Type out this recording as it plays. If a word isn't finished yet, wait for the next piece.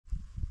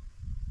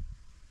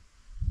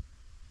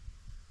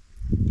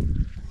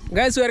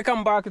Guys,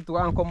 welcome back to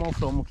Ankomo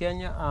from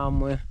Kenya.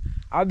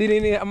 I've been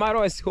in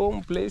Amaro's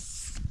home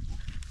place.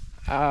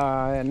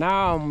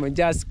 Now I'm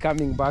just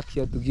coming back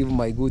here to give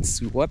my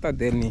goods water.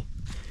 Then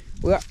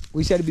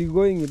we shall be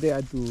going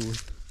there to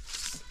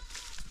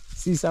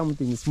see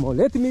something small.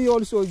 Let me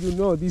also,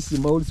 this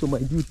is also my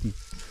duty.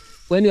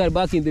 When you are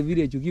back in the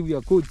village, you give your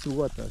goods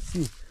water.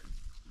 See,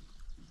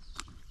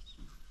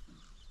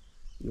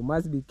 you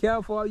must be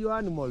careful for your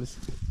animals.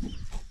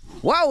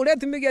 Wow,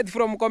 let me get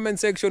from comment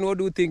section what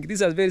do you think. This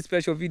is a very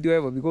special video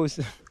ever because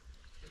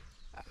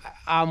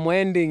I'm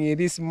ending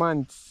this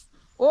month.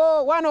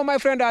 Oh, one of my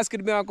friends asked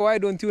me, why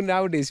don't you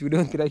nowadays, you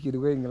don't like it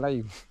going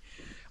live?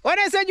 When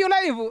I said you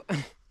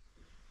live,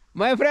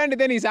 my friend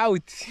then is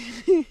out.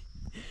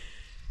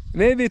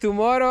 Maybe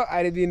tomorrow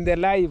I'll be in the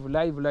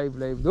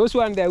live. Those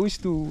ones that I wish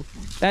to,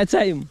 that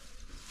time,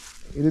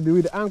 it will be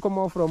with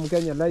Ankomo from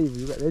Kenya live.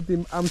 You let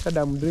him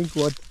Amsterdam drink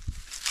water.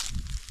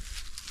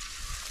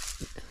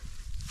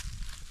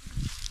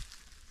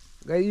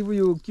 Guys, if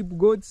you keep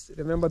goats,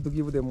 remember to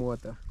give them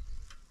water.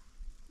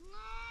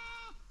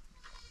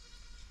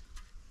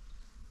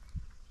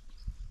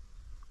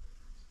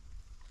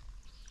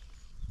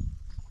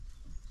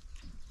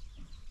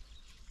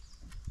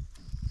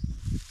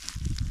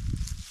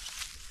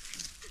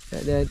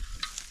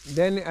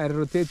 Then I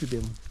rotate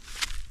them.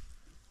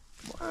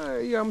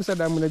 Hiyo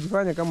Amsterdam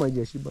unajifanya kama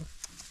hajashiba.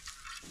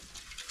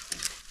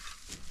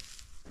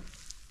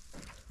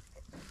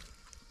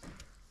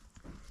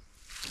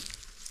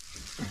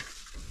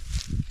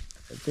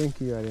 I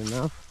think you are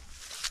enough.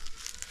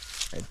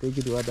 I take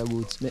it to other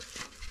goods.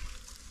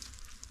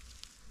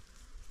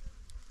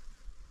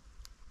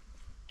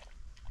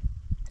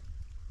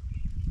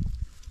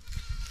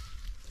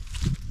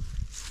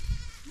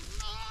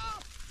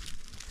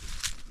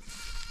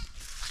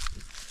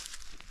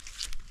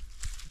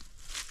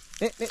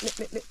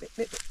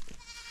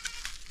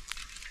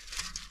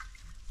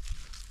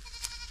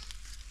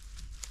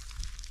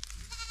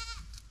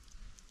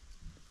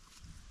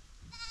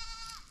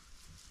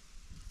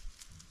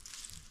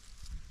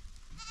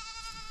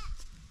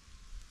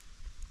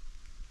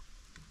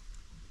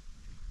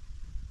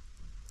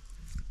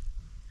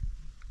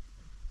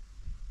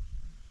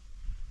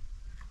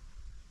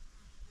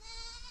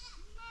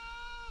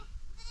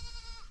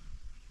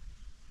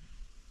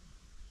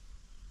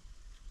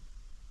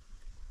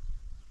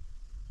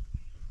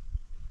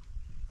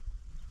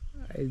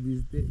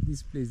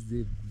 This place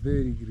is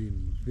very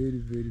green, very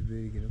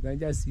green. You can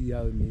just see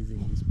how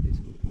amazing this place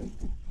looks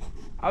like.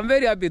 I'm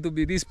very happy to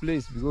be this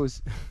place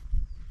because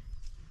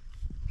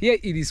here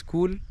it is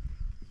cool,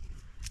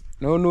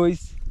 no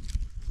noise.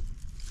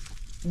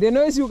 The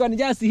noise you can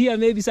just hear,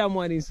 maybe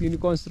someone is in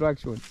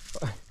construction.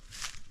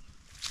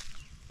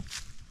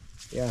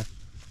 Yeah.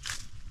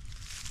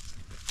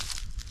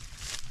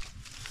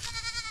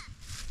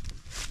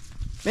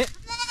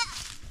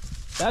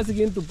 That's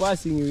again to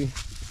passing you.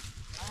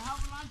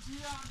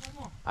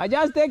 I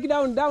just take it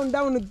down,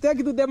 take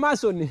it to the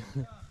mason.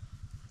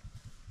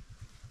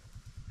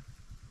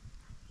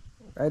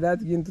 I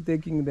that into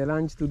taking the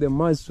lunch to the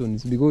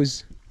masons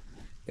because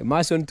the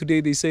mason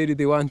today they said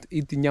they want to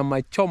eat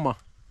nyama choma.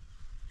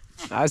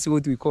 That's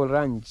what we call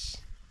ranch.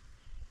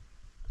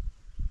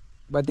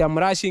 But I'm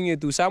rushing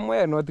it to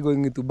somewhere, not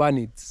going to burn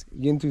it.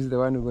 Gintu is the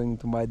one going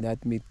to buy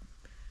that meat.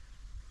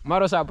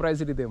 Maro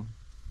surprised them.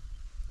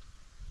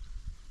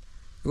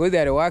 Because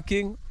they are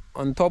working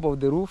on top of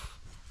the roof.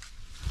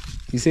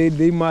 He said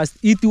they must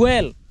eat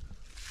well.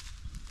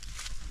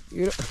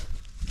 You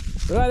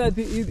know that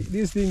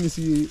this thing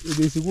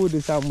is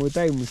good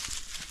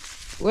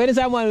sometimes. When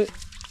someone,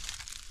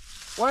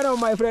 one of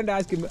my friends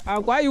asked me,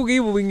 why you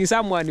giving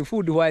someone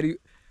food while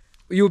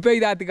you pay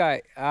that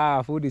guy?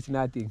 Food is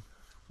nothing.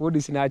 Food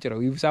is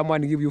natural. If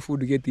someone give you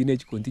food, you get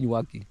teenage, continue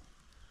working.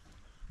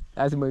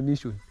 That's my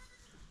mission.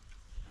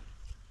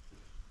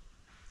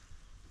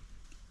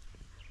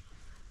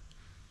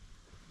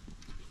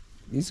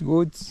 These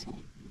goats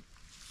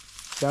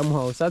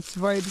somehow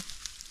satisfied,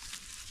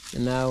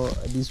 and now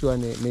this one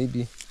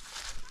maybe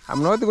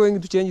I'm not going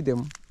to change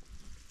them.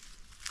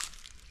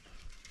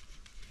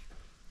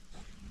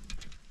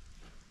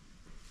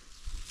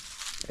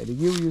 I'll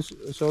give you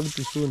salt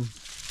soon.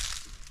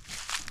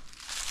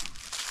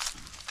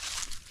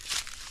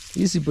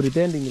 He's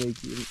pretending like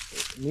he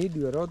need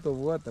a lot of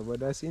water, but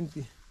that's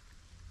empty.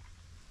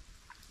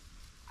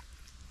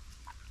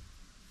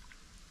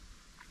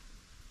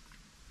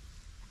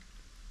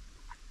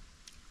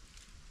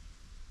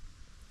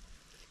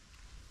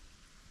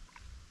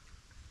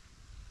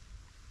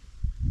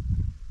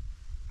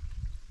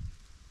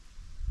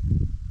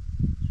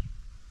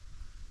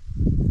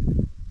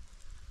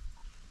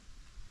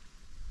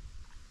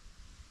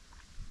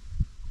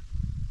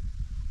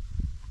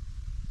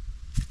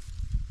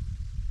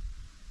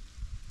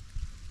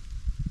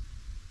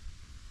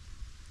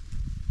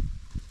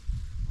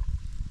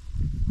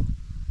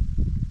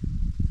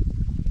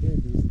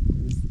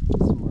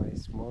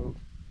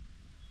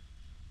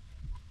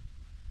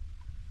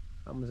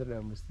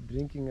 I'm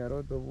drinking a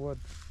lot of water.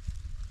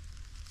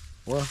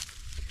 Well,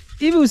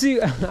 if you see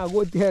a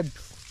goat head,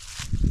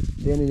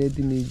 Then let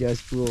me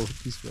just go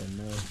this one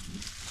now.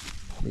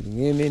 Making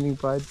remaining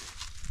part.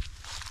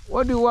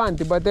 What do you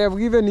want? But I have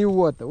given you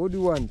water. What do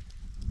you want?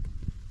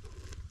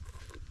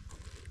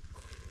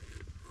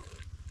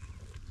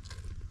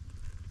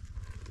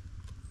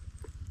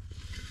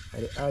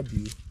 I add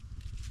you.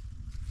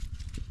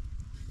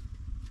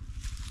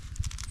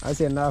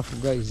 That's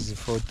enough, guys,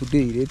 for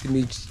today. Let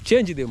me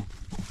change them.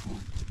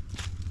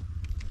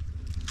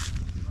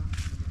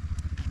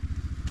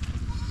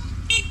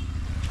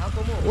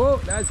 Whoa,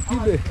 that's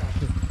Kibe.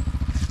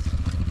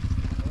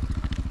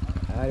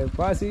 I'm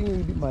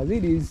passing the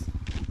Mercedes.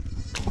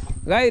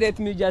 Guys, let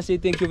me just say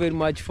thank you very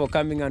much for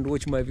coming and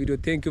watch my video.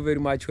 Thank you very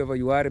much, whoever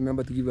you are.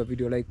 Remember to give a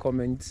video like,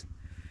 comment.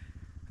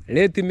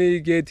 Let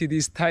me get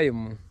this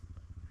time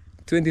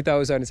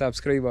 20,000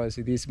 subscribers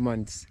this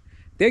month.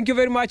 Thank you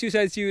very much. We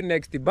shall see you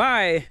next.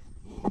 Bye.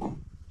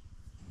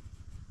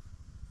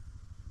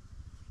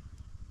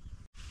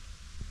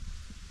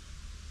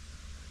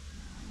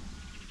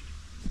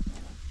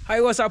 Hi,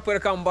 what's up?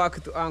 Welcome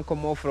back to Uncle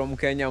Mo from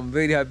Kenya. I'm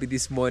very happy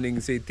this morning.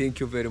 Say thank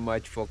you very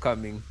much for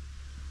coming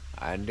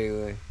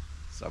and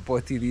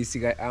supporting this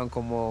guy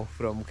Uncle Mo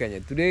from Kenya.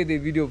 Today, the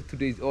video of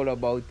today is all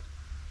about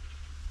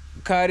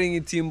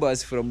carrying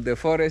timbers from the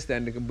forest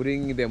and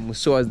bringing them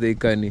so as they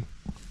can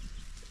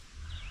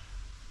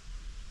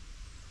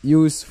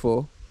use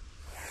for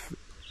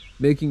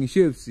making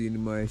shapes in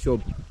my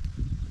shop.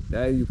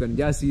 That you can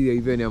just see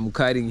even I'm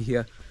carrying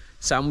here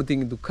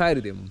something to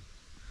carry them.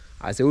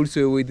 As I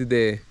also with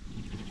the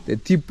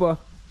tipper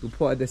to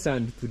pour the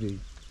sand today.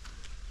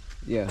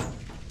 Yeah.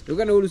 You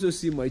can also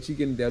see my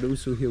chicken, they are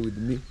also here with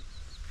me.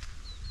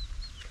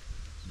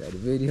 They are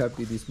very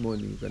happy this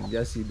morning. You can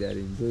just see they are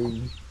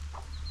enjoying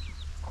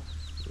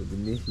with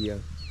me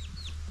here.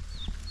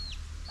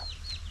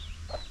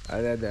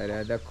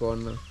 The other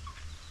corner.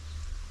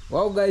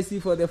 Wow, guys, see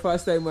for the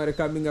first time we are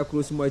coming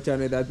across my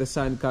channel that the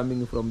sun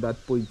coming from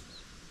that point.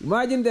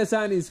 Imagine the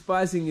sun is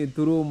passing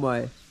through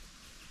my...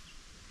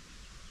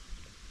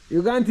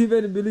 You can't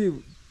even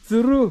believe,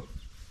 through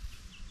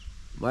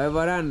my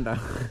veranda.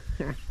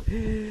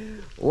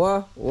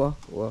 Wow.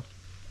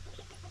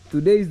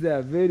 Today is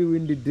a very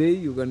windy day.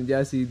 You can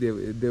just see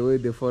the way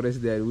the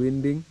forest they are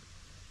winding.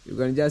 You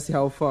can just see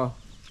how far.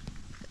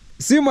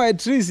 See my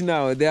trees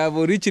now, they have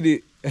reached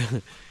the...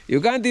 You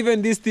can't even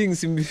these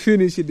things be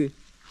finished.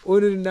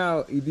 Only now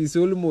it is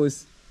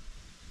almost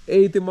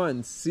 8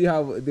 months. See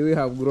how they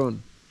have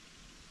grown.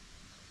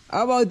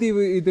 How about if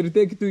it will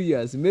take 2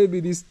 years? Maybe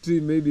this tree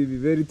may be a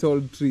very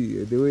tall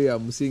tree, the way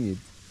I'm seeing it.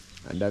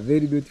 And a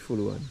very beautiful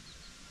one.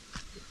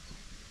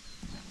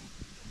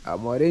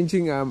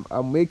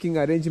 I'm making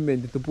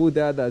arrangement to put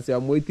the others.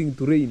 I'm waiting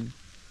to rain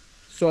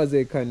so as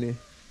I can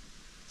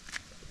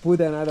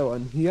put another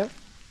one here.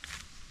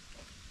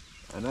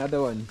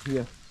 Another one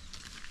here.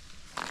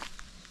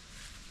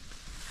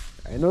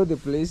 I know the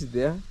place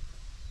there.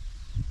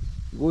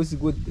 It was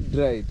good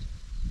dried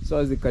so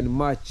as they can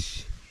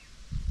match.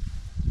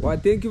 Well,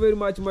 thank you very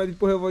much, my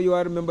people. Whoever you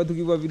are, remember to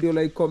give a video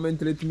like,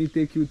 comment. Let me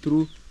take you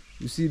through.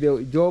 You see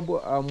the job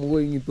I'm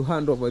going to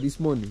hand over this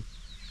morning.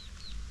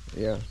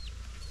 Yeah.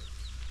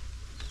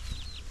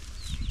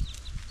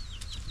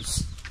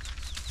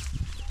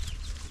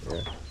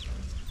 Yeah.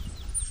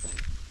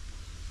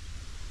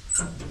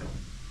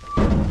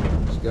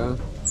 Let's go.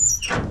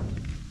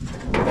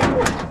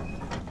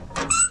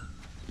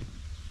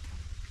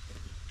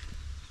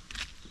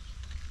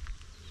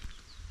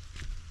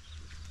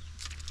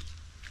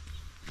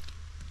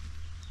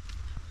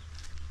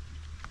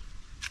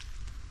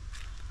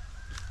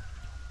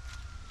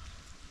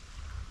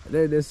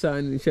 Let the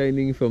sun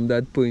shining from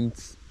that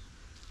point.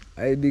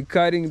 I'll be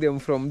carrying them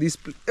from this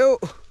place. Oh,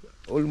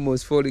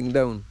 almost falling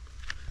down.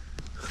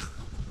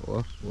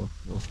 Whoa.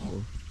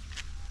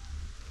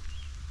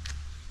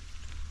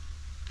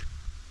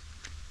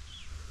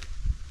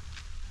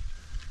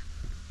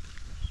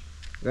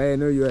 Guys, I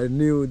know you are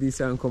new. This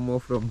Uncle Mo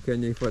from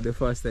Kenya. For the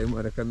first time you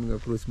are coming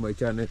across my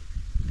channel,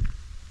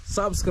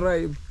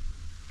 subscribe,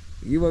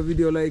 give a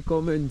video like,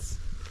 comments.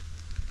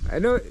 I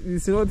know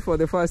it's not for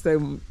the first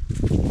time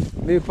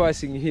me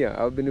passing here.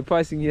 I've been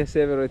passing here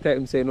several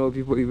times. I know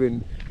people,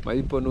 even my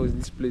people knows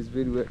this place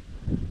very well.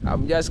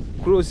 I'm just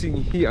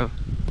crossing here,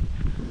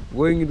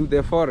 going into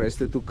the forest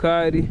to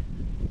carry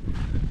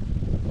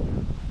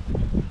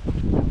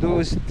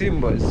those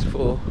timbers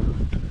for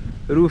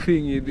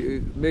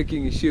roofing,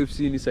 making shapes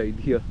inside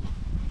here.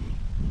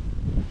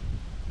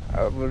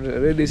 I've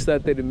already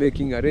started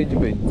making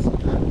arrangements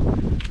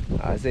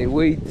as I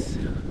wait.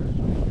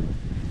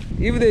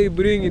 If they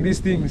bring these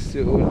things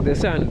on the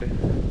sand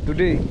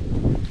today,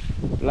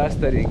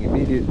 plastering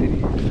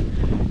immediately.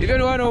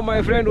 Even one of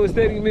my friends was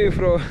telling me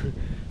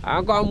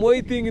I'm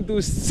waiting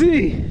to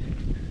see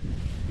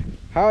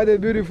how the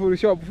beautiful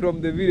shop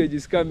from the village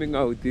is coming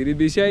out. It will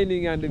be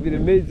shining and it will be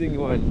an amazing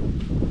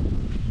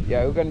one.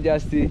 Yeah, you can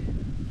just see.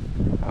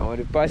 I want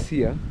to pass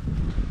here.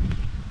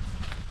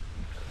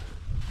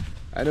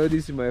 I know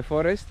this is my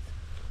forest.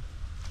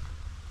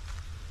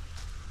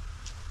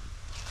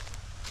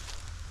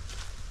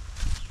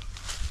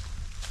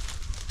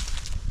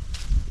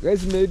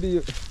 Guys,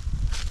 maybe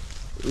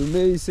you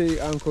may say,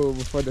 Uncle,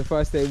 for the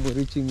first time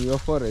reaching your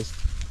forest,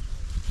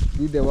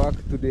 did the work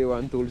today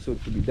want also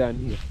to be done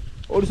here.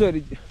 Also,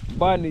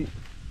 burn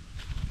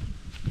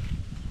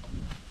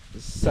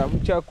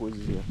some charcoals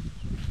here.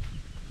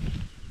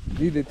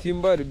 Did the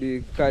timber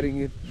be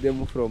carrying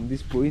them from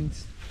this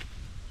point,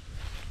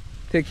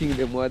 taking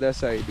them other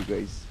side,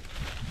 guys.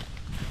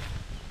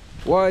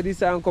 Wow,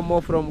 this Uncle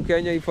Mo from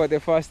Kenya, for the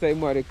first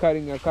time are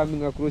coming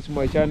across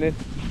my channel,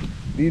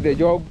 did the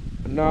job.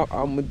 Now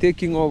I'm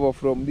taking over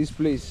from this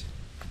place,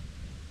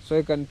 so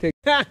I can take.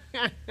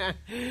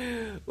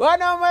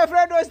 One of my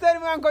friends was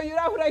telling me, Uncle, you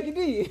laugh like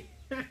this.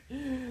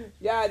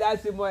 Yeah,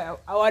 that's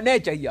our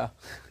nature here.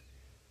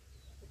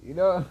 You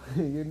know,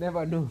 you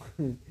never know.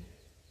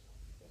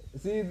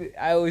 See,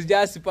 I was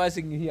just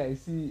passing here.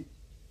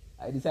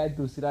 I decided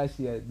to slash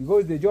here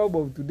because the job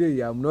of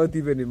today, I'm not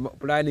even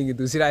planning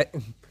to slash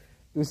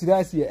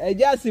here. I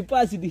just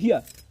passed it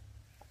here.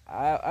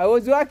 I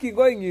was working,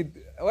 going it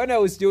when I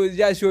was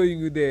just showing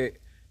you the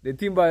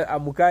timber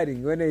I'm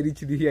carrying. When I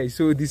reached here, I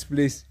saw this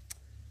place.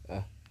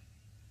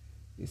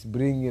 It's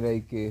bringing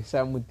like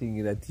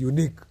something that's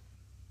unique.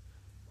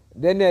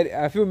 Then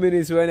a few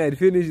minutes when I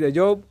finished the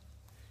job,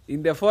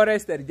 in the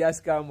forest, I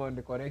just come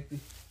and correct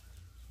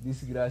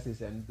these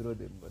grasses and throw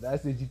them. But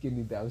that's the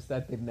chicken that I've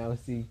started now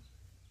seeing.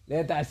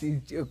 Let us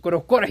eat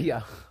korokora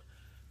here.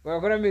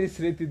 Korokora means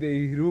straight to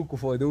the rook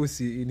for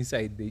those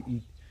inside they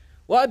eat.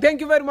 Well,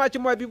 thank you very much,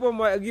 my people.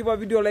 Give a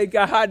video like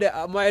I had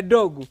my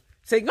dog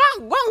saying,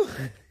 "Gong."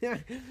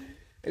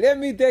 Let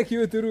me take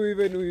you through.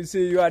 Even when you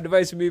say you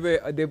advise me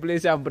the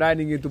place I'm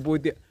running into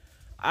put it.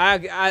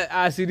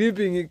 I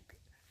sleeping.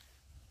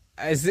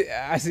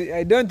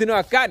 I don't know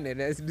a can.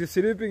 It's the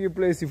sleeping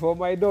place for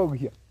my dog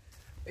here.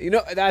 You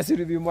know, that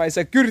should be my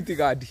security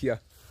guard here.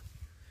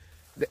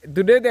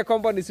 Today the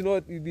company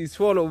is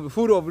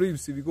full of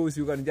leaves because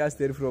you can just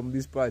tell from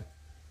this part.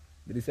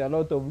 There is a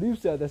lot of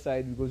leaves on the other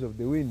side because of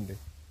the wind.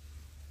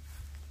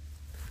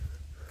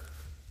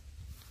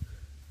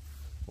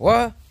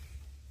 What?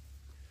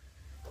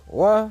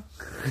 Wow.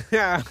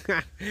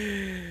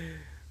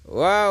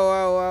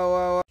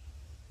 Wow.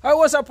 Hi,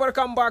 what's up?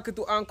 Welcome back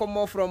to Uncle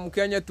Mo from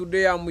Kenya.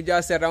 Today I'm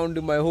just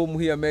around my home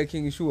here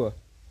making sure.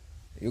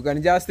 You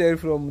can just tell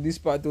from this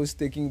part what's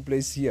taking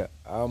place here.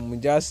 I'm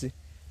just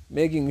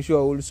making sure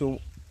also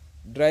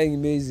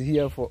drying maize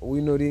here for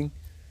winnowing.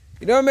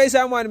 You know,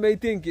 someone may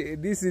think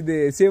this is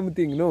the same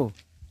thing. No.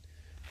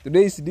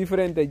 Today is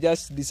different. I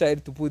just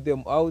decided to put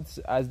them out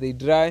as they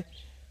dry.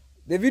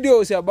 The video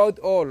is about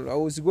all. I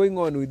was going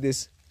on with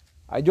this.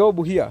 A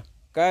job here,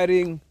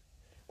 carrying.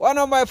 One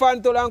of my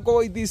fans told Uncle,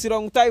 it is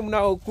wrong time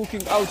now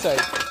cooking outside.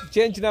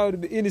 Change now to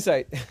be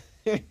inside.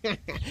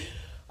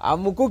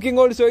 I'm cooking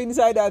also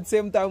inside at the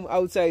same time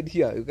outside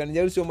here. You can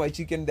also my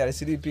chicken, they are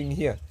sleeping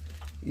here.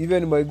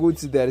 Even my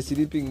goats, they are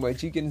sleeping. My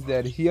chickens, they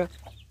are here.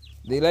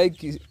 They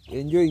like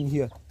enjoying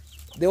here.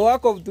 The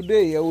work of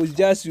today, I was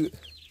just,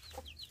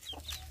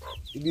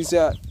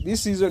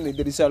 this season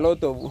there is a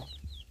lot of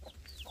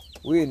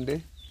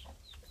wind.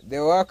 The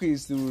work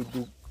is to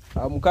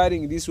I'm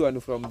carrying this one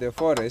from the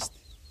forest.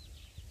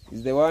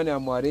 Is the one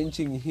I'm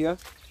arranging here.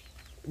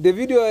 The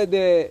video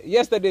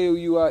yesterday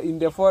you were in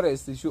the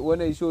forest.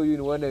 When I show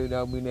you when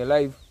I'm in a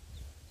live,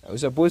 I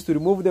was supposed to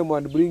remove them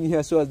and bring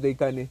here so as they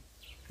can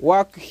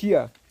work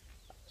here.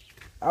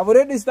 I've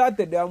already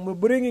started. I'm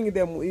bringing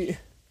them.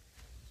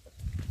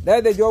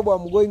 That's the job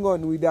I'm going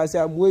on with as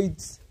I'm waiting.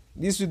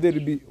 This will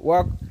be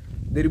work.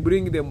 They'll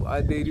bring them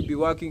and they'll be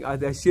working at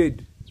the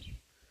shade.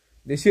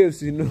 The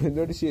shelves, you know,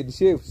 not the shade,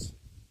 shelves.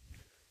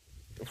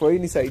 For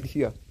inside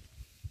here.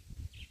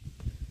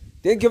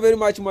 Thank you very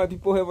much, my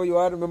people. Whoever you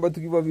are, remember to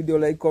give a video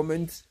like,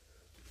 comment.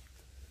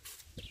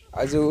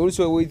 As I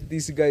also wait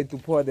this guy to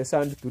pour the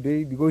sand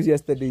today because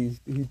yesterday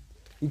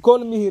he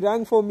called me, he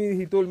rang for me,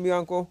 he told me,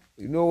 Uncle,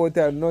 you know what,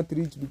 I'm not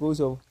rich because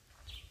of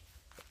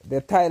the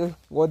tile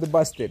was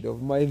busted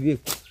of my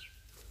vehicle.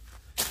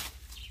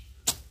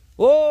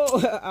 Oh,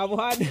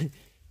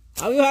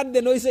 have you heard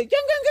the noise?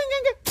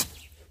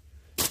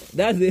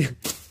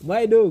 That's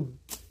my dog.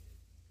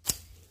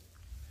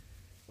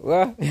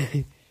 Well,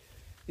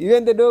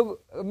 even the dog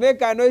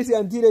make a noise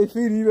until I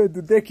feel even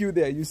to take you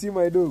there. You see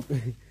my dog.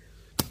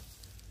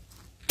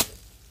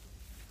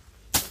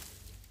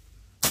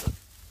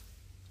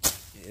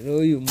 You know,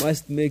 you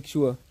must make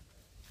sure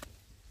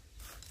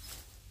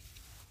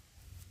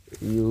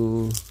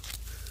you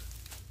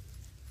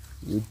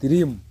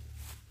trim.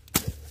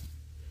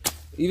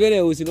 Even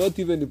I was not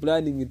even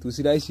planning to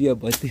slice here,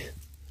 but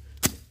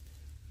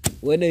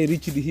when I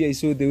reached here, I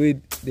saw the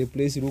way the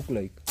place looked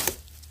like.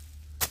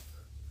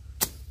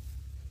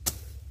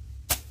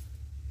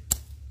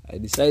 I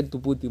decided to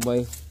put in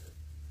my.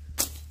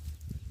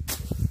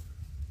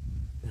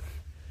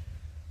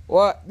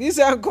 Well, this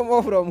uncle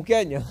come from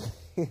Kenya.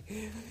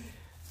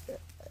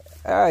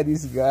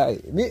 This guy.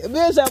 Me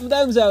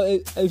sometimes I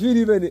feel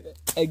even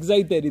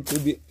excited to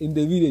be in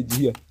the village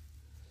here.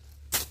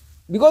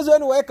 Because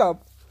when you wake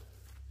up,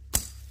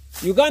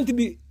 you can't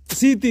be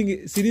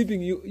sitting,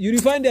 sleeping. You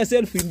find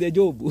yourself in the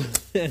job.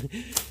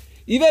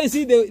 Even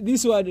see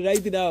this one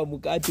right now I'm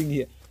cutting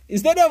here.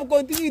 Instead of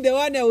continuing the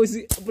one I was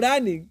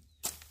planning,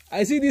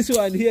 I see this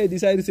one here, I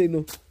decided to say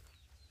no.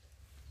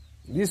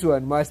 This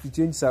one must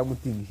change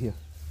something here.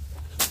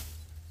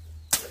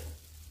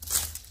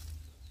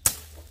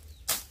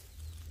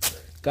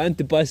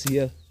 Can't pass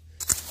here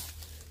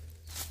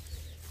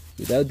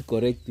without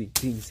correcting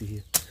things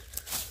here.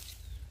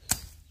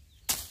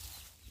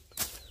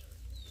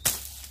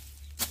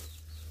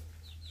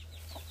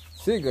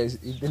 See guys,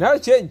 it now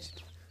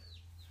changed.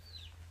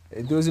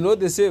 It was not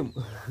the same.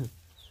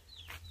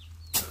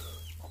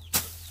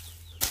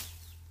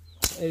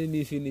 Let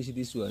me finish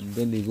this one,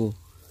 then they go.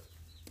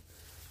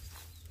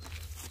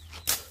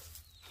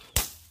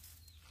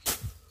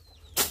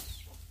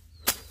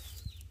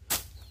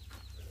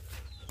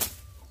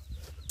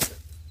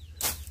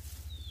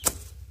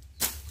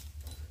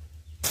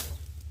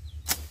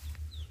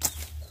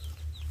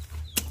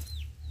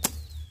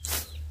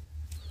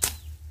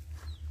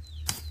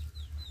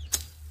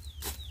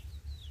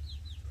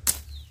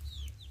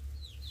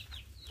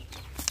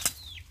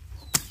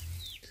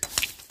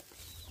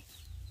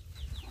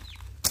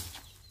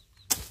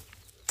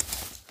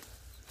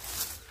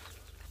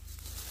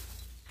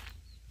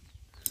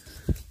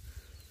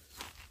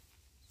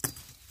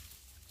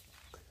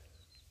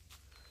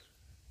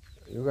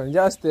 You can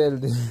just tell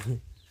the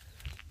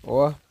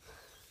oh,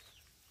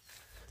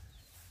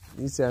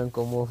 this one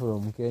come over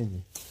from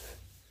Kenya.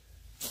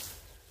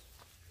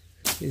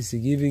 He's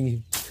giving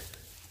him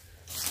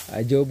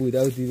a job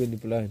without even a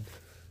plan.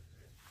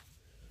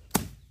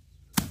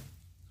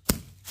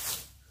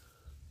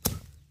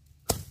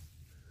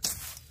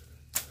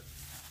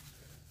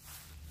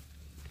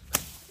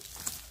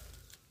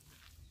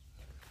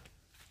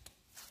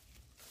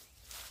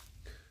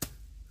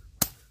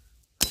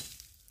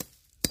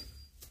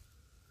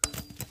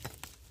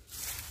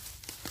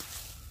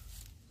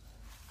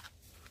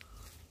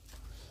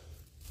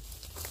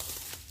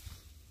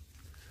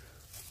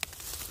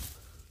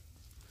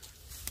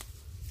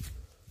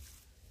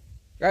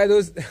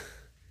 Guys,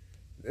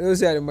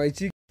 those are my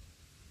chicken.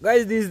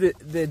 Guys, this is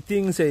the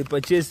things I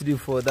purchased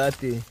for that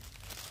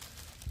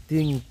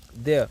thing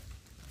there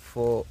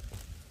for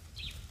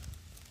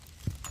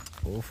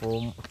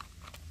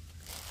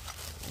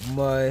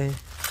my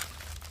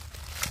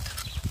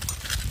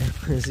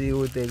see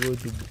what I go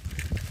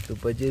to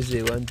purchase.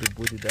 They want to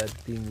put that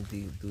thing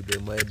to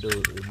my door.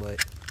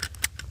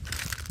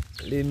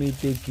 Let me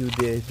take you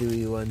there if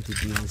you want to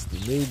things to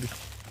maybe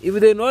if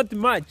they're not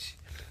much.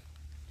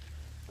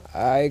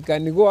 I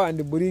can go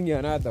and bring you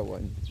another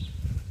one.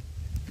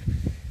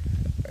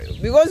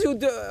 Because you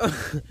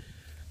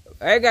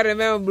I can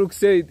remember Brooks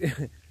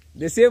said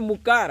the same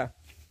Mukara.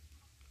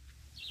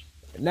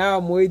 Now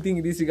I'm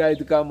waiting this guy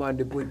to come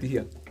and put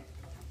here.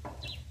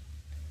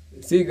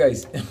 See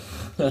guys.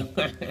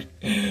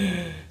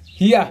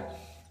 Here.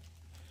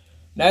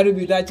 Now we'll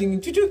be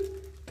touching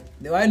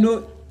do I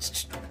know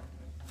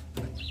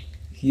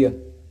here.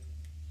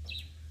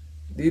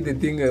 This is the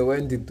thing I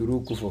went to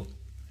look for.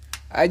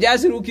 I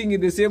just looking in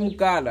the same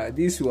color,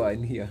 this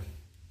one here.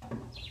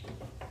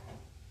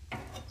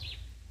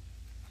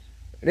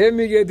 Let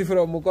me get it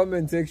from the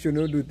comment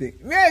section. What do you think?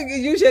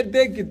 You should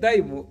take your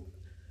time.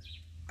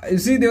 You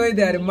see the way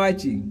they are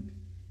matching.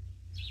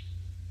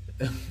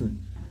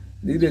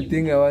 This is the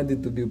thing I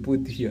wanted to be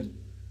put here.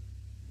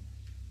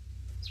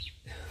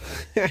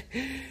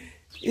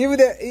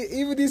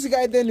 If this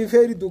guy then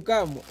failed to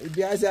come, it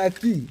has a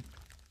key.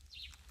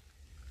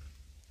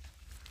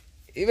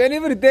 Even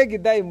if it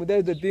take time,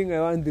 that's the thing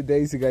I want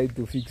this guy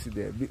to fix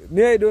there.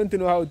 Me, I don't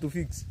know how to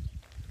fix.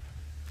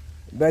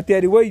 But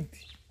I wait.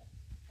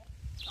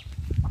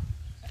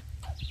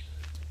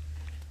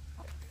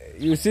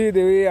 You see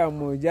the way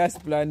I'm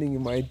just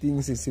planning my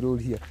things is roll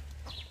here.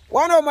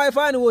 One of my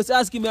fans was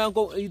asking me,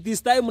 Uncle, it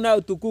is time now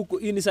to cook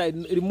inside,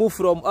 remove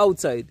from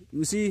outside.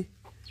 You see,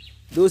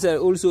 those are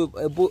also,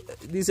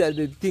 these are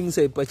the things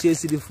I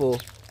purchased for.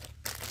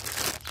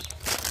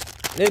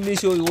 Let me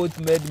show you what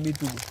made me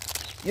to.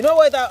 You know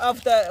what,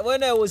 after,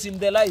 when I was in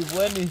the live,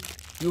 when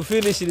you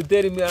finished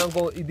telling me,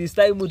 Uncle, it is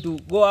time to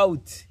go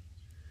out.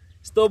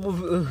 Stop.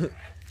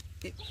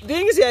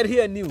 Things are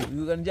here new.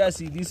 You can just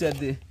see, these are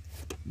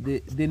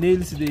the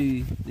nails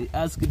they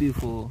asked me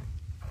for.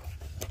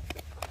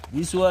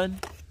 This one,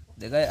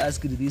 the guy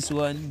asked this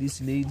one,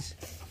 these nails.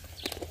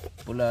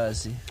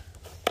 Plus,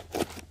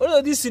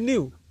 although this is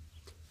new.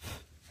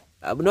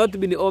 I've not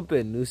been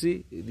open, you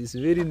see, it is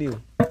very new.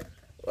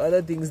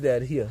 Other things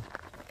that are here.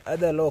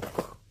 Other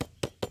lock.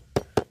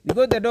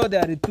 Because the door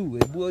there are two,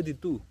 I bought the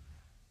two.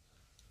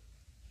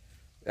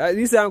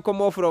 This one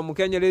come off from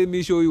Kenya. Let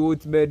me show you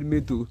what made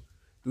me to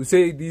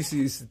say this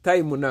is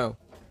time now.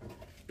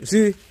 You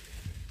see,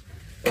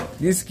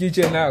 this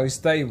kitchen now is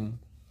time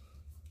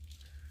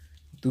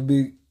to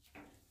be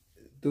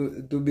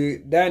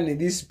done in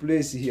this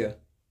place here.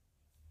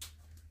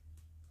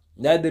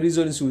 That's the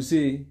reason to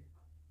say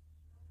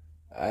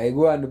I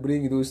go and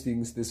bring those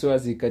things so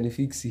as you can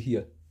fix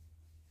here.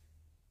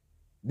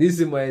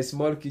 This is my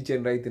small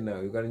kitchen right now.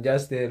 You can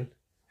just tell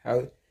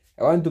how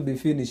I want to be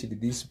finished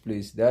this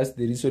place. That's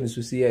the reason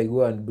to see I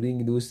go and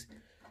bring those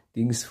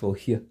things for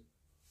here.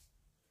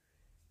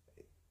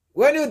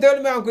 When you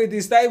tell me, Uncle, it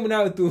is time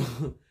now to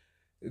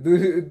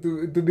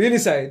be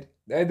inside,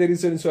 that's the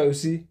reason why you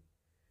see.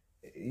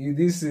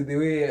 This is the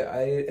way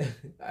I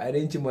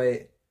arrange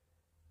my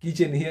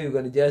kitchen here. You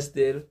can just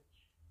tell.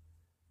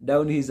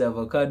 Down here is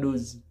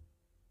avocados.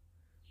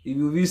 If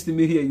you visit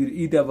me here, you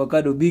eat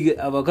avocado, big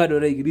avocado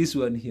like this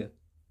one here.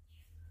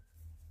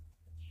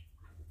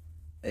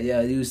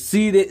 Yeah, you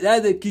see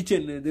that's the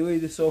kitchen, the way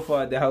the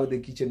sofa, how the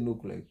kitchen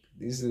look like.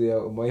 This is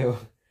my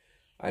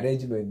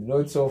arrangement,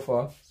 not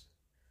sofa.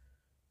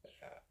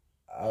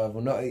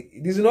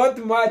 It is not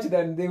much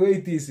than the way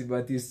it is,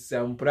 but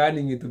I'm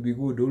planning it to be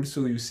good.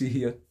 Also, you see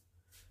here.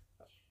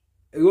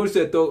 I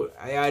also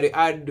I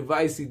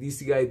advise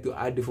this guy to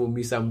add for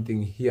me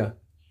something here,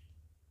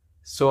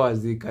 so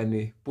as they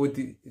can put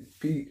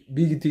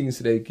big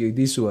things like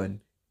this one,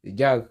 the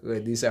jug,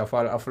 this a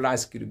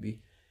flask will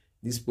be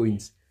these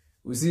points.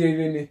 You see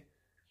even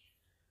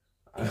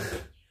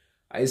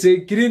I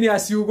say clean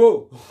as you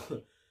go.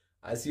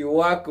 As you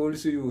work,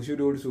 also you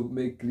should also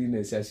make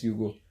cleanness as you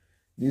go.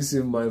 This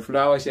is my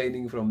flower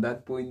shining from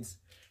that point.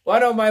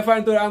 One of my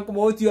friends told Uncle,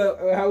 what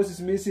your house is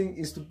missing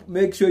is to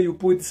make sure you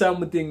put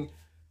something.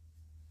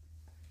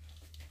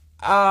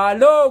 A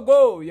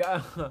logo,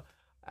 yeah.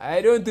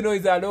 I don't know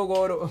it's a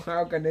logo.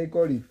 How can I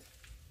call it?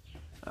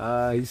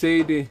 He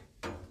said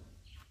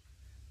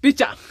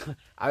picture.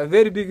 A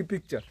very big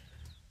picture.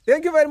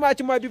 Thank you very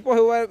much, my people,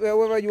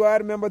 whoever you are.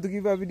 Remember to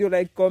give a video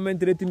like,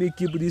 comment, let me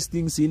keep these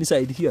things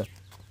inside here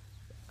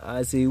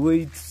as a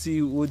way to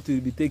see what will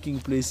be taking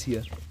place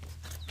here.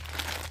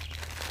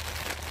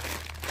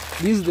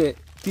 These are the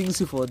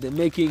things for the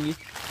making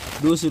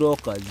those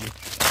rockers.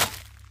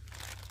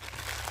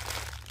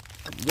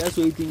 I'm just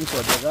waiting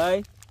for the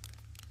guy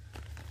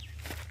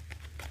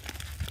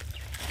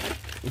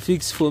to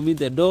fix for me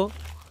the door.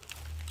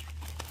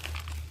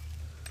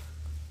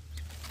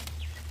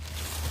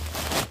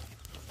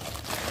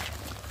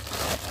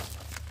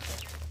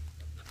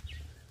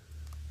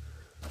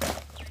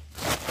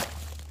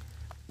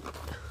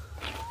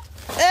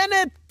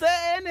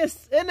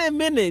 Any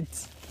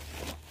minute.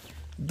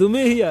 To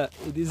me here,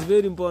 it is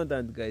very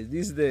important, guys.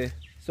 This is the,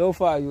 so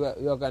far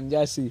you can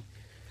just see.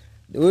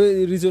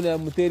 The reason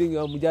I'm telling you,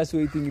 I'm just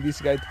waiting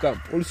this guy to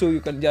come. Also,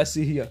 you can just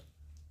see here.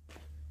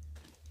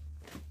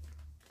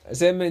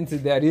 Cement,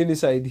 they are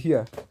inside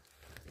here.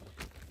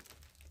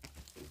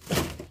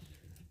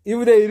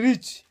 If they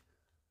reach,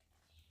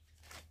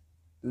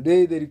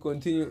 today they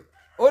continue.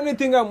 Only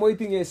thing I'm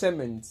waiting is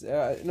cement,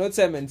 not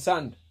cement,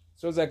 sand,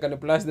 so that I can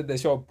plaster the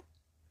shop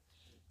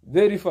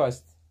very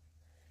fast.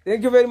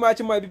 Thank you very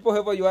much, my people.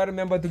 Whoever you are,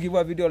 remember to give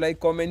a video like,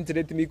 comment,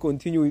 let me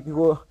continue.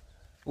 Go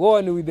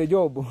on with the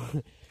job.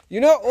 You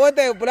know what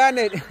I planned?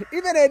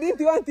 Even I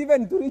didn't want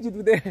even to reach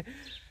today.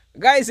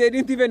 Guys, I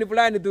didn't even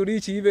plan to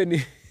reach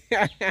even.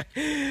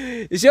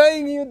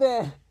 Showing you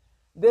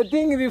the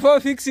thing before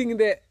fixing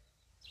that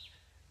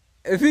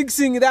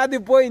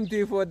point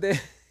for the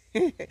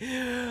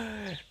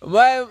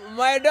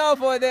my door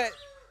for the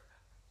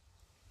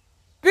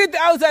pit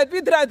outside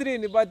pit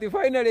latrine, but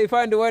finally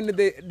found one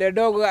the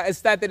dog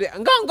started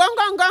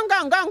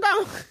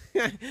gong.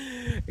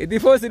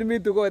 It forced me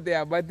to go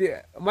there, but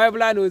my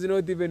plan was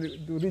not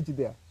even to reach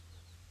there.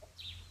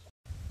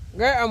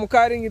 Guy, I'm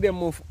carrying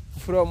them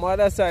from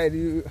other side,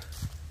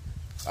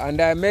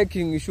 and I'm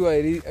making sure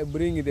I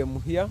bring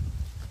them here.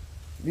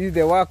 This is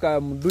the work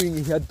I'm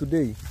doing here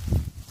today.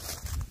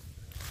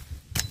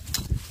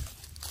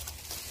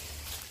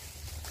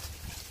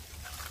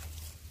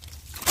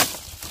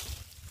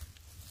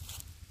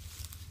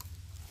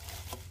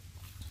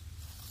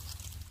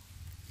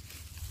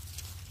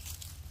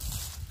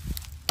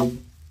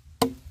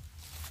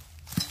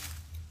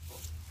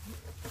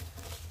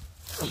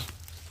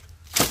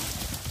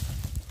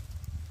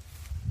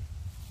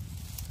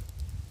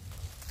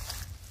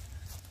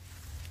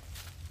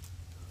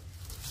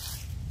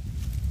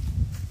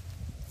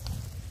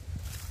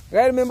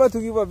 Guys, remember to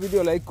give a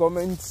video like,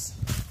 comments,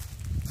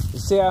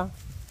 share.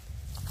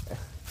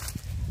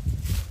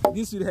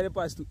 This will help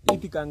us to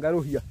eat the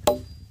kangaroo here.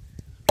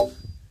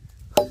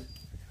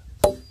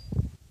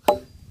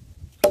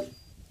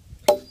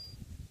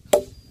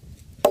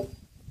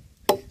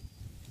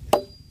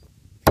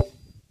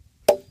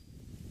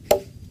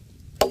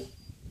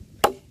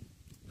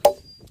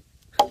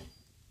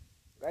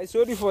 Guys,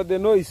 sorry for the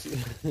noise.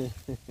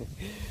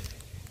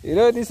 You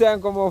know, this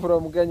one come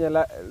from Kenya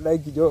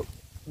like joke.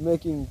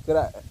 Making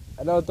a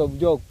lot of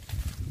joke.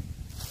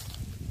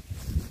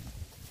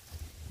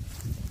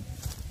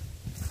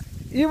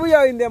 If we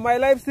are in my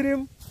live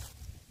stream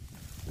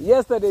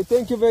yesterday,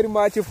 thank you very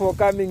much for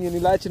coming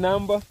in large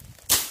number.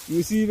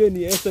 You see, even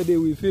yesterday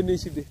we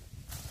finished it.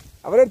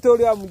 I've already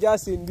told you I'm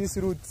just in these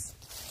routes.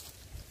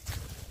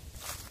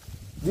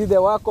 This is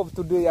the work of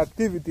today.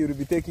 Activity will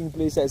be taking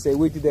place as I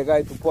wait the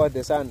guy to pour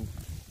the sand.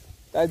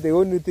 That's the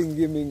only thing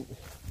giving.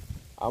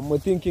 I'm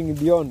thinking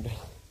beyond.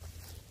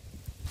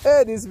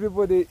 Hey, these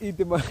people, they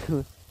eat my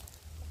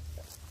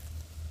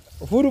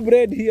full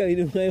bread here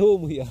in my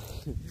home here.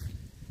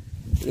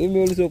 Let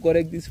me also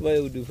correct this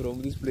firewood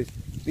from this place.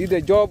 This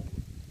the job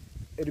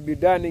it will be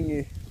done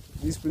in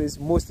this place.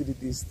 Mostly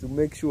it is to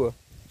make sure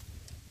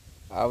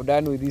I've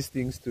done with these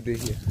things today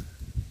here.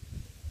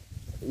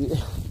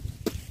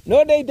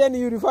 No day then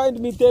you find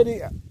me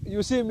telling,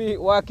 you see me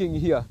working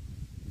here.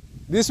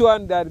 This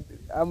one that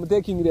I'm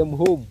taking them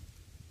home.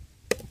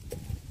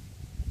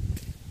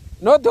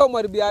 Not home,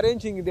 I'll be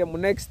arranging them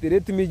next.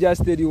 Let me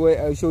just tell you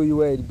where I'll show you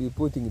where I'll be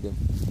putting them.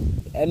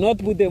 And not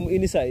put them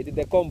inside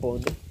the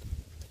compound.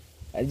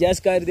 I'll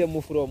just carry them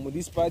from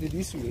this part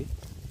this way.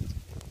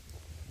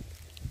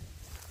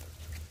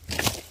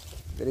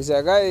 There is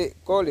a guy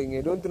calling,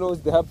 I don't know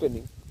what's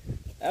happening.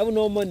 I have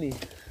no money.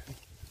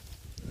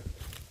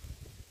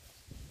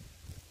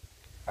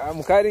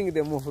 I'm carrying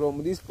them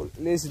from this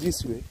place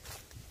this way.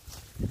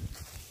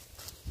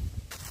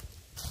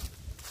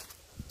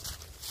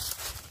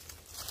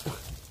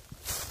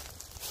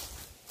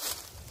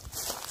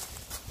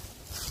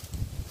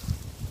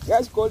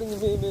 Guys calling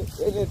me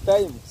any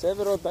time,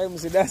 several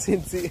times he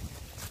doesn't see.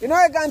 You know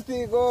I can't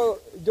go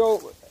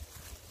Joe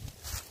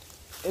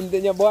in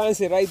the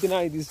Nyaboanse right now,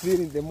 it is 3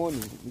 in the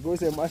morning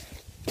because I must,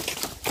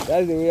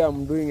 that's the way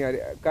I'm doing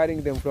it,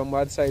 carrying them from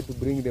outside to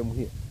bring them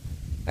here.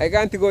 I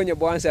can't go in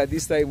Nyaboanse at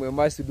this time, I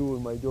must do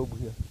my job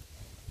here.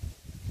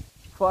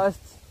 First,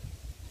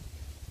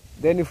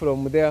 then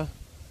from there,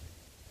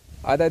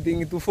 other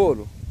thing to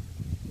follow.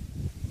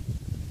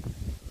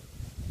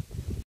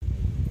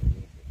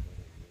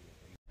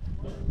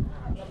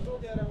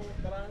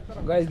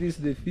 Guys, this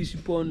is the fish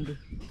pond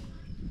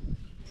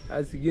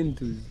at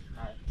Gintus.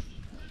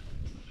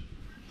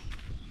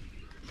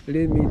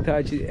 Let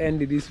me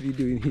end this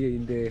video in here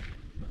in the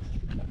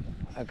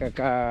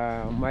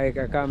my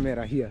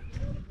camera here.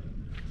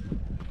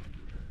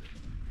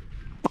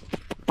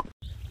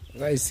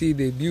 Guys, see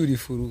the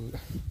beautiful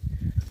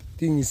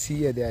things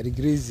here, they are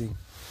grazing.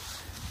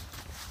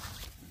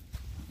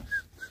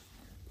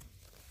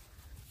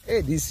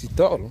 Hey, this is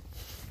tall.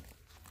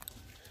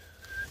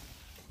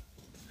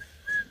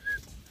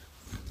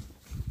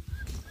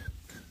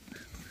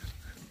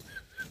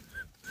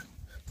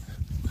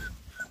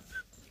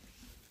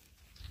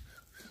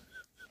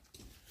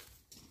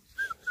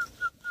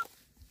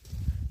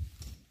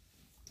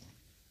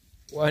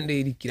 One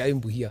day the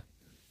climb here.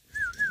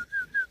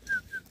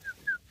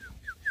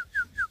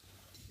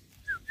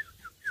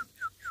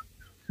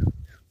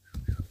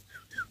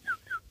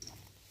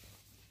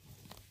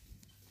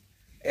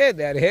 Hey,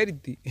 they are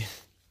healthy.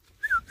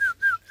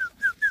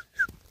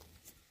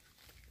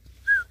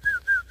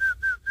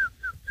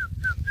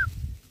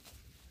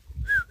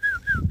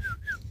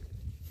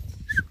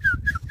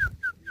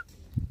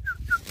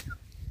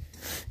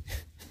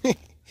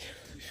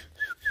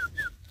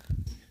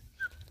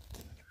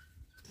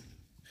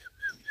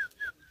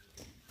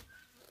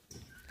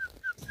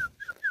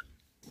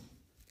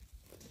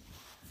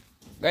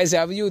 Guys,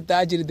 have you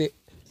touched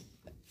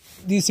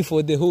this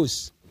for the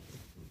hose?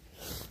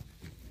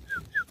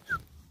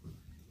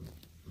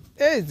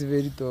 It's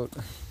very tall.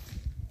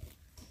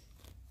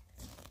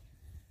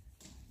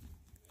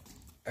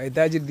 I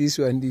touched this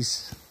one,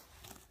 this.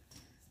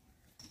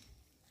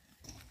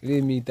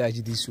 Let me touch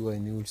this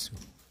one also.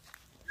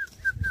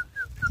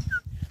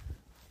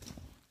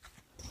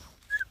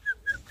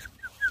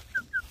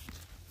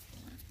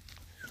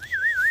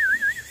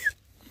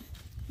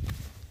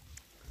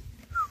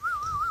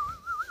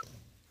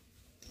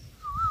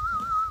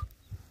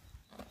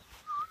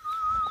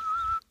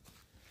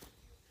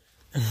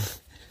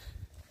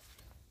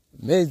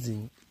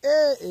 Amazing.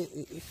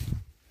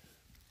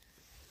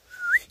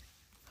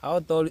 How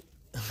tall?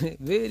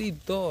 Very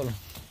tall.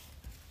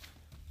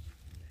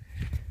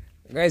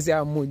 Guys,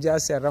 I'm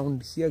just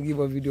around here. Give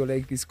a video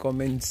like this,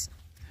 comments.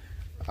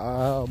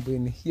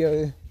 Been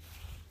here.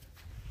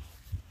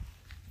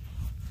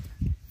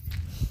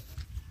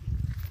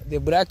 The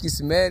black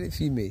is male,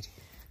 female.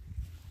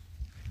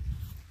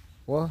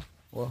 What?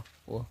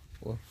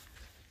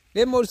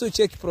 Let me also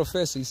check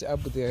Professor is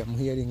up there. I'm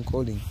hearing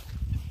calling.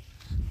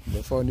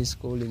 The phone is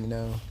calling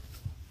now.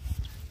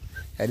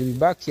 I'll be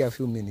back here a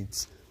few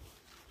minutes.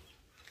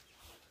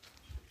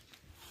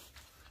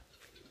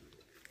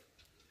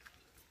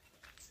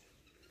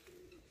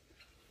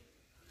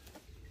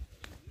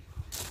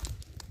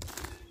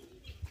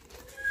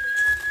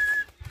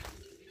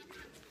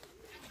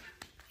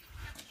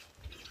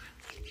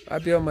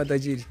 Wapi hao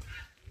matajiri?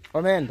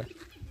 Wameenda?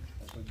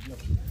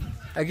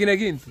 Akina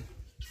Gintu?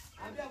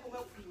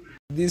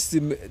 This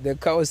the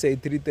cows I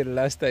treated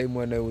last time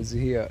when I was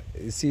here.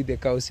 See the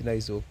cows now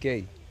is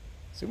okay.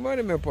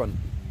 Simone mepon.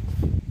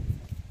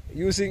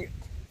 Using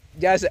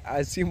just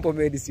a simple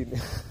medicine.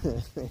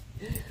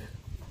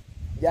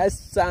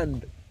 Just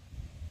sand.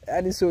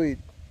 And so it.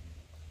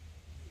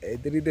 I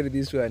treated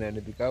this one and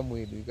it become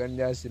weird. You can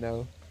just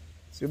now.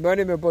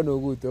 Simone mepon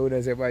uguto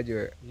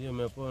unasemaje? Hiyo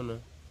mepona.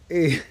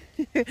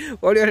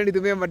 Wale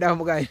wananitumia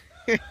madamu gani?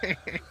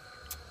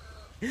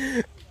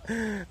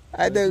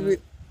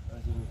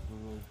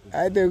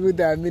 Hata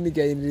good amini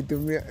kaya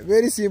nilitumia.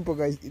 Very simple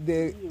guys.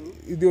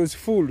 it was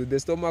full. The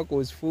stomach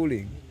was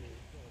fulling.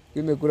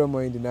 Give me good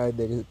mind now.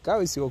 The cow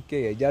is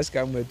okay. I just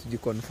come here to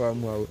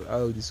confirm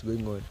how this is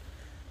going on.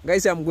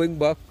 Guys, I'm going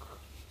back.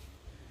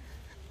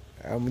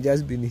 I'm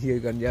just been here.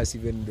 You can just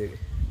even the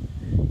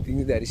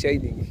things that are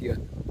shining here.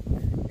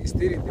 It's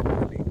still in the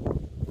morning.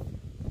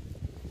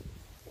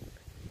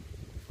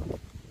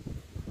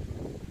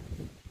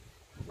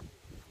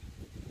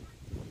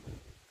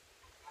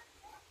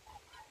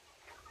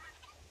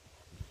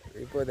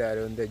 People that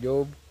are on the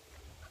job.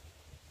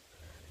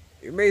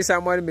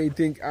 Someone may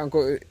think,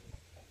 Uncle,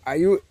 are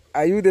you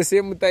the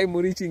same time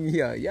reaching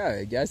here? Yeah,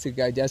 I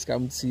just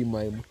come to see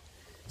my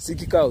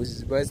sick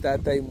cows. But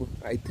that time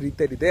I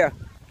treated there.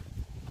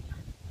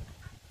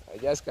 I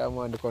just come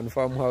and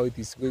confirm how it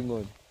is going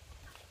on.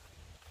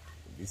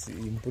 It's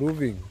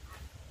improving.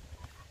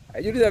 I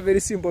use a very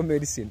simple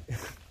medicine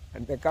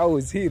and the cow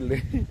is healed.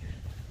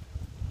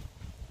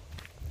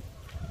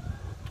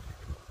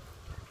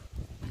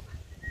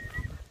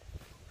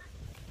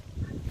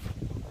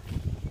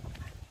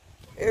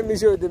 Let me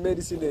show you the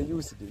medicine I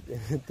used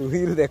to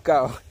heal the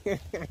cow.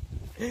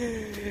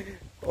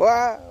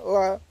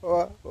 Wow.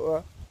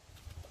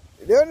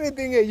 The only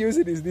thing I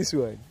used is this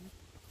one.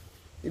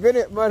 Even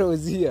a man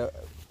was here,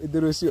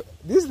 this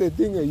is the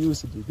thing I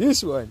used to do.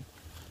 This one.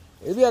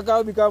 If a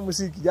cow becomes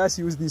sick, just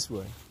use this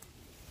one.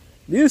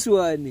 This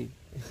one.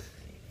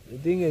 The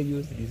thing I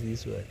used is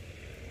this one.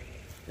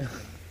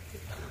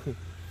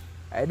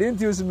 I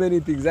didn't use many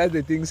things. That's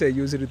the things I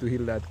used to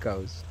heal that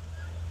cows.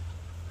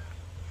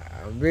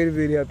 I'm very,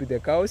 very happy the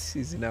cows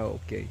is now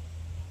okay.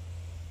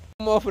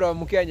 More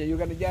from Kenya, you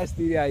can just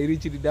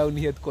reach it down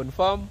here to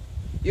confirm.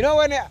 You know,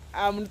 when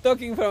I'm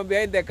talking from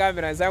behind the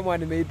camera,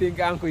 someone may think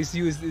Uncle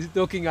is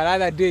talking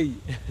another day.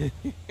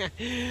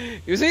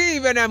 You see,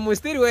 even I'm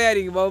still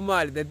wearing Bob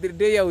Marley. The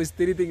day I was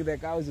treating the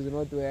cows is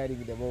not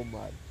wearing the Bob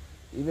Marley.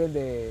 Even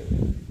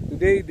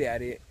today they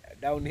are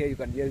down here, you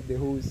can just the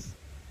hose.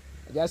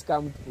 I just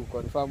come to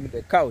confirm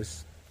the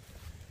cows.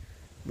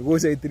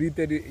 Because I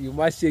treated it, you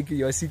must check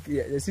your sick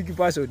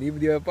person. If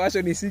the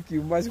person is sick,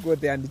 you must go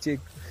there and check.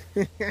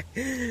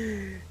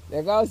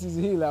 The cows is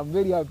healed. I'm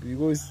very happy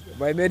because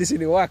my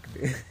medicine worked.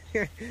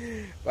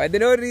 But they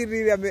don't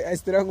really a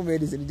strong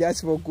medicine,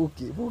 just for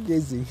cooking, for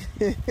gazing.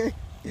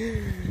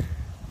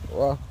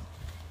 Wow.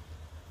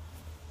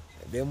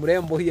 The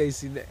Mrembo here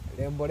is in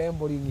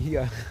Rembo in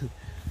here.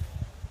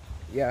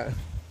 Yeah.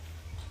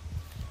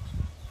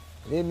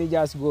 Let me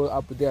just go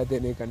up there,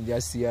 then I can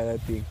just see other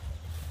thing.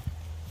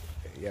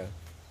 Yeah.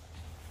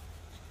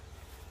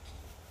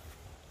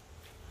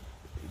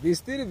 It's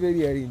still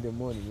very early in the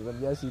morning. You can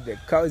just see the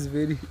cow is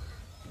very,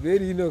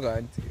 very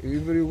innocent. If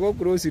you go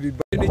close to it,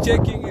 but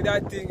checking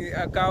that thing,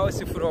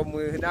 cows from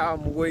now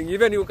I'm going.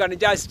 Even you can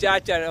just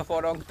charge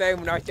for a long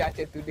time now. Charge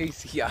today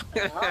is here.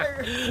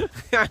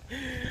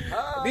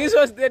 This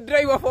was the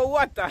driver for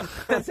water.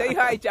 Say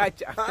hi,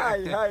 Chacha.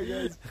 Hi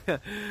guys.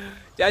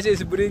 Chacha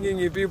is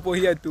bringing people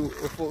here to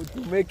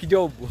make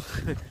job.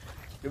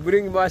 To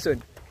bring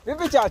mason.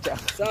 Maybe Chacha.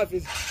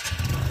 Surface.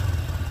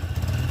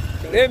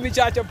 Let me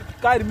Chacha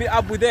carry me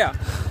up there.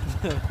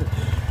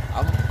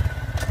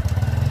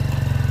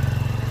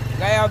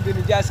 I have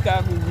been just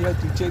coming here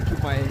to check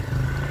my.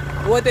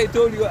 What I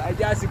told you, I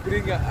just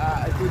bring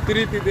to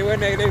treat it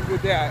when I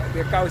left there.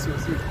 The cows will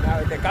sit.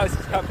 Now the cows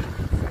is happy.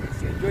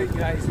 It's enjoying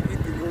nice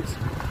eating also.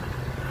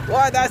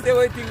 Well, that's the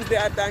way things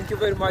there. Thank you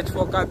very much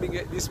for coming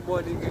this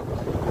morning,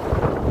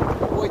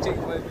 watching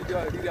my video.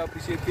 I really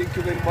appreciate it. Thank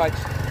you very much.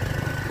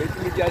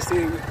 Let me just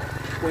say,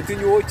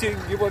 continue watching,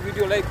 give a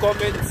video, like,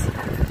 comments,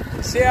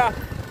 share.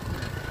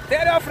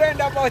 Tell your friend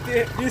about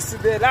this,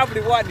 the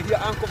lovely one here,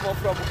 Uncle Mo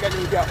from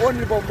Kenya, the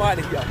only Bob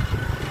Marley here.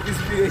 This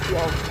village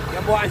of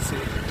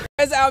Yamwansi.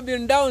 As I've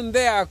been down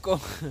there,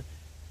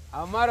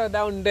 I'm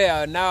down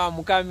there. Now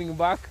I'm coming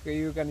back.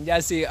 You can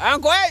just say,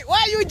 Uncle, hey,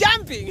 why are you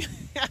jumping?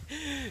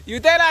 You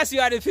tell us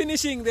you are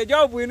finishing the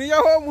job in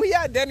your home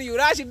here, then you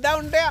rush it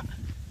down there.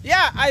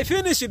 Yeah, I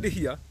finished it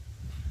here.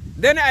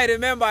 Then I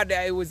remembered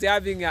I was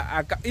having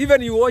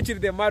even you watched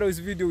the Maro's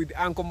video with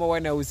Uncle Mo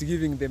when I was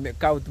giving the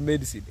cow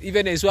medicine.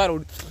 Even I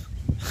swallowed.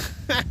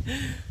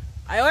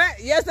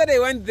 Yesterday I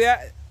went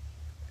there.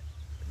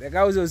 The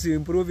cows was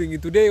improving.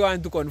 Today I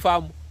want to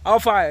confirm how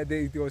far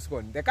it was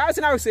gone. The cows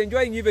now is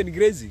enjoying even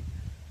grazing.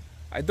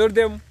 I told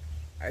the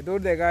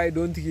guy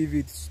don't give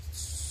it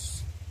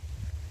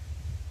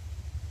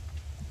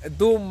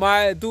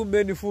too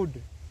many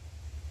food.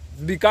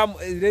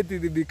 Let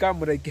it become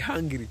like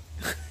hungry.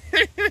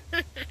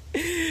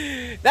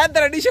 That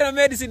traditional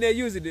medicine they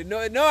use it. No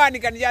one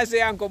can just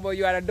say, Uncle Mo,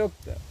 you are a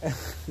doctor.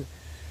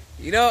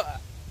 You know,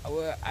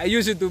 I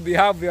used to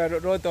have a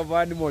lot of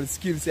animal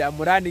skills. I'm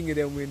running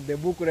them in the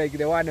book like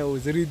the one I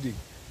was reading.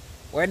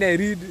 When I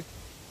read,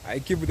 I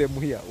keep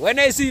them here. When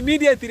I see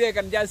immediately, I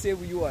can just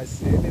save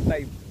yours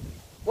anytime.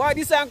 Wow,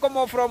 this Uncle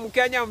Mo from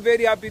Kenya. I'm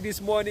very happy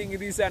this morning.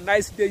 This is a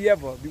nice day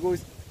ever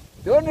because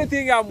the only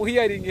thing I'm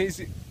hearing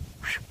is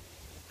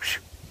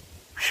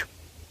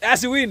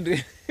that's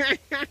wind.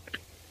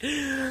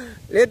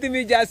 Let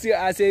me just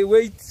as I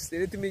wait.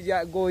 Let me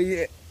just go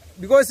here.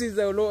 because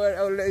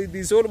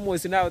it's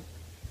almost now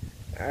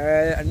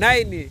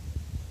 9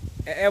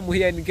 a.m.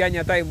 here in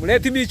Kenya time.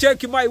 Let me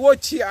check my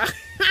watch here.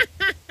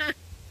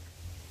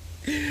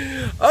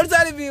 Also,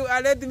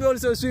 let me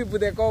also sweep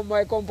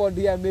my compound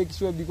here and make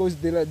sure, because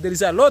there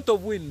is a lot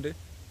of wind.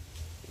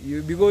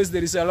 Because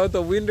there is a lot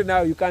of wind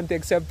now, you can't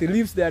accept the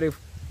leaves that are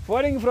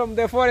falling from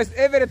the forest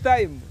every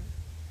time.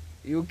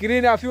 You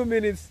clean a few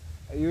minutes,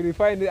 you will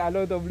find a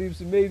lot of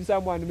leaves. Maybe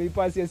someone may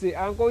pass and say,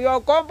 "Uncle,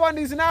 your compound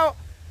is now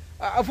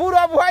full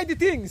of white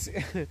things."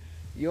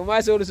 You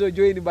must also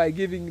join by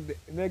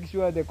make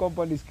sure the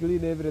compound is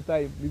clean every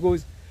time,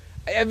 because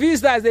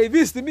visitors, they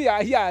visit me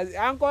here.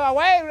 "Uncle,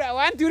 why I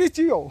want to reach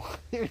you?"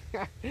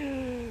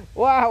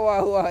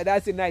 Wow,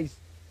 that's nice.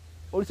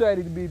 Also, I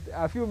will be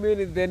a few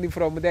minutes, then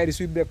from there I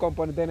sweep the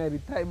compound, then I will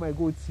tie my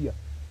goats here.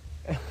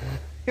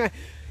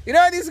 You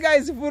know, this guy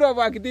is full of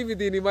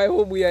activity in my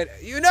home here.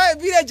 You know,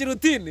 village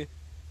routine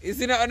is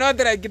not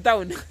like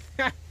town.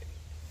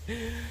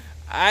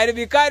 I'll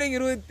be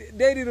carrying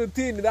daily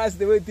routine. That's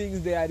the way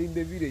things they are in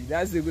the village.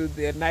 That's the way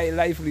their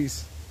life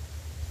is.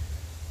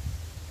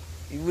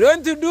 If you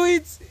want to do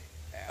it,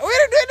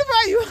 we'll do it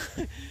for you.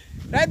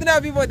 Right now,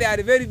 people, they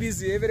are very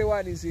busy.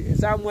 Everyone is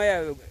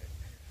somewhere.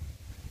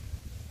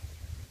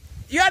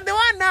 You are the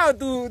one now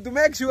to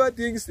make sure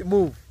things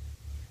move.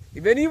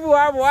 Even if you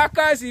have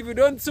workers, if you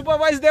don't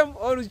supervise them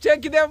or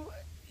check them,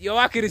 your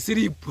worker is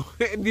sleep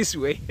this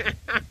way.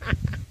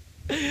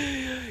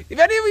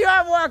 Even if you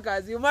have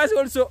workers, you must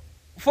also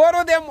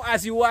follow them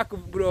as you work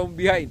from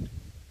behind.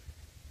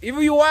 If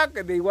you work,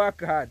 they work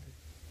hard.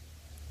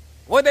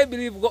 What I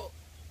believe,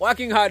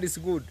 working hard is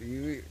good.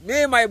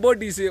 Me, my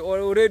body is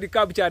already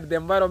captured the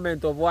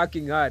environment of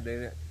working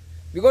hard.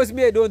 Because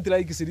me, I don't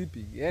like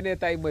sleeping.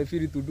 Anytime I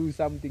feel to do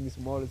something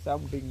small,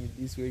 something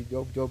this way,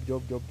 job.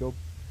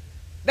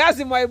 That's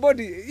in my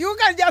body. You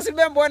can just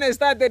remember when I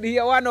started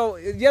here,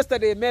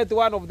 yesterday I met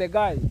one of the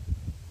guys.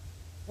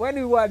 When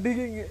we were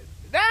digging,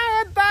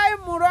 that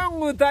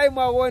wrong time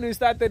when we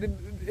started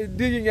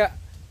digging a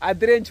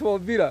trench for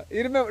Villa. Do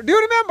you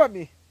remember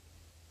me?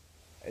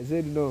 I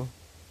said no.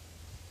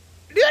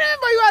 Do you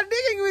remember you are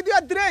digging with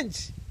your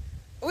trench?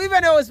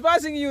 Even I was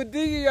passing you,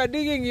 you are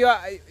digging your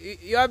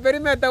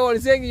perimeter,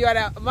 was saying you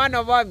are a man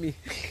of army.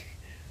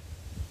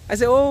 I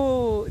said,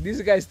 oh, this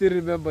guy still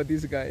remember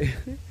this guy.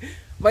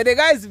 But the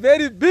guy is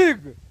very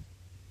big.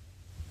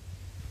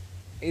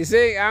 He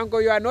say,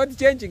 "Uncle, you are not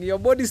changing. Your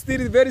body still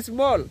is very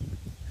small."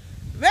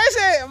 They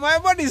say, my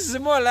body is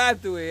small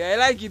that way. I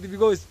like it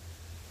because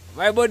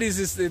my body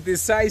is the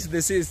size,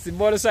 the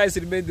small size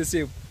remains the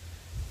same.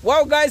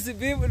 Wow, guys,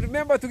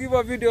 remember to give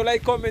a video,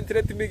 like, comment,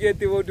 let me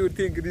get what do you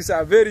think. This is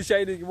a very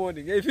shining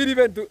morning. I feel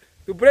even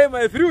to pray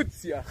my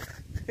fruits here.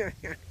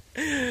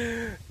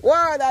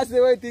 Wow, that's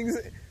the way things.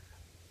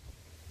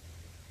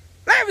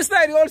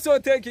 Lifestyle also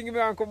taking me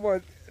on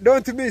command.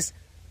 Don't miss.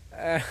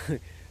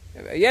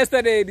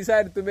 Yesterday I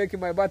decided to make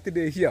my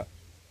birthday here.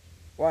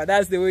 Wow,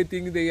 that's the way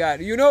things they are.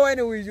 You know, when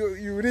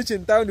you reach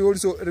in town, you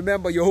also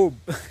remember your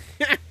home. But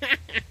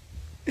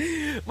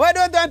I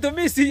don't want to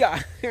miss here.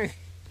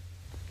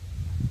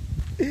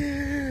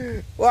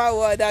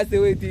 Wow, that's the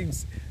way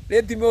things.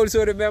 Let me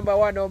also remember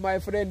one of my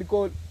friend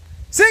called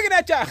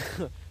Signature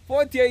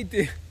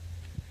 48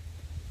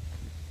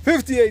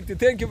 58.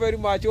 Thank you very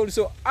much.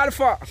 Also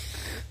Alpha,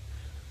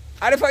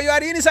 you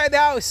are inside the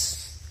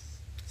house.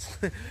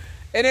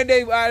 Any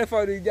day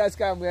Alpha will just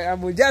come.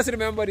 I'm just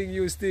remembering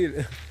you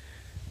still.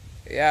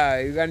 Yeah,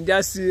 you can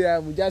just see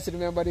I'm just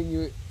remembering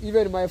you.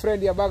 Even my friend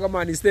here,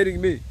 Bagaman, is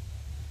telling me,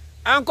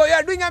 "Uncle, you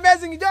are doing an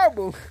amazing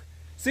job.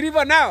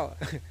 Silver now."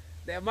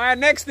 My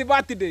next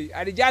birthday,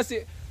 I just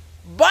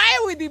buy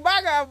with the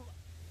bag,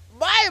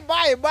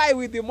 buy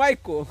with the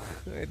Michael.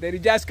 They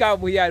just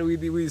come here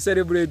we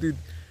celebrate with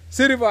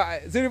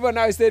Silver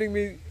now is telling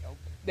me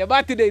the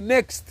birthday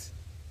next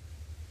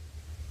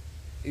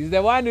is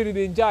the one who is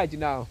in charge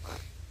now.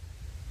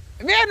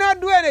 Me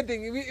not do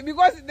anything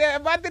because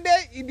the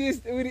birthday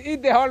we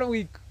eat the whole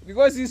week,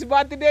 because his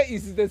birthday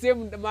is the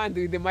same month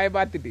with my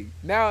birthday.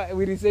 Now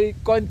we say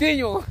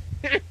continue.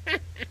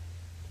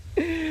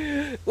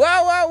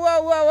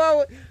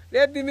 Wow.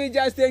 Let me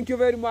just thank you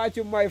very much,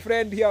 my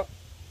friend here,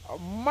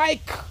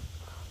 Mike.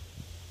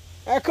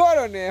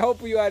 Colonel, I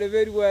hope you are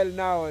very well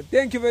now.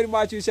 Thank you very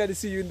much. We shall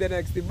see you in the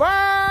next.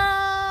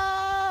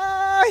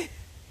 Bye.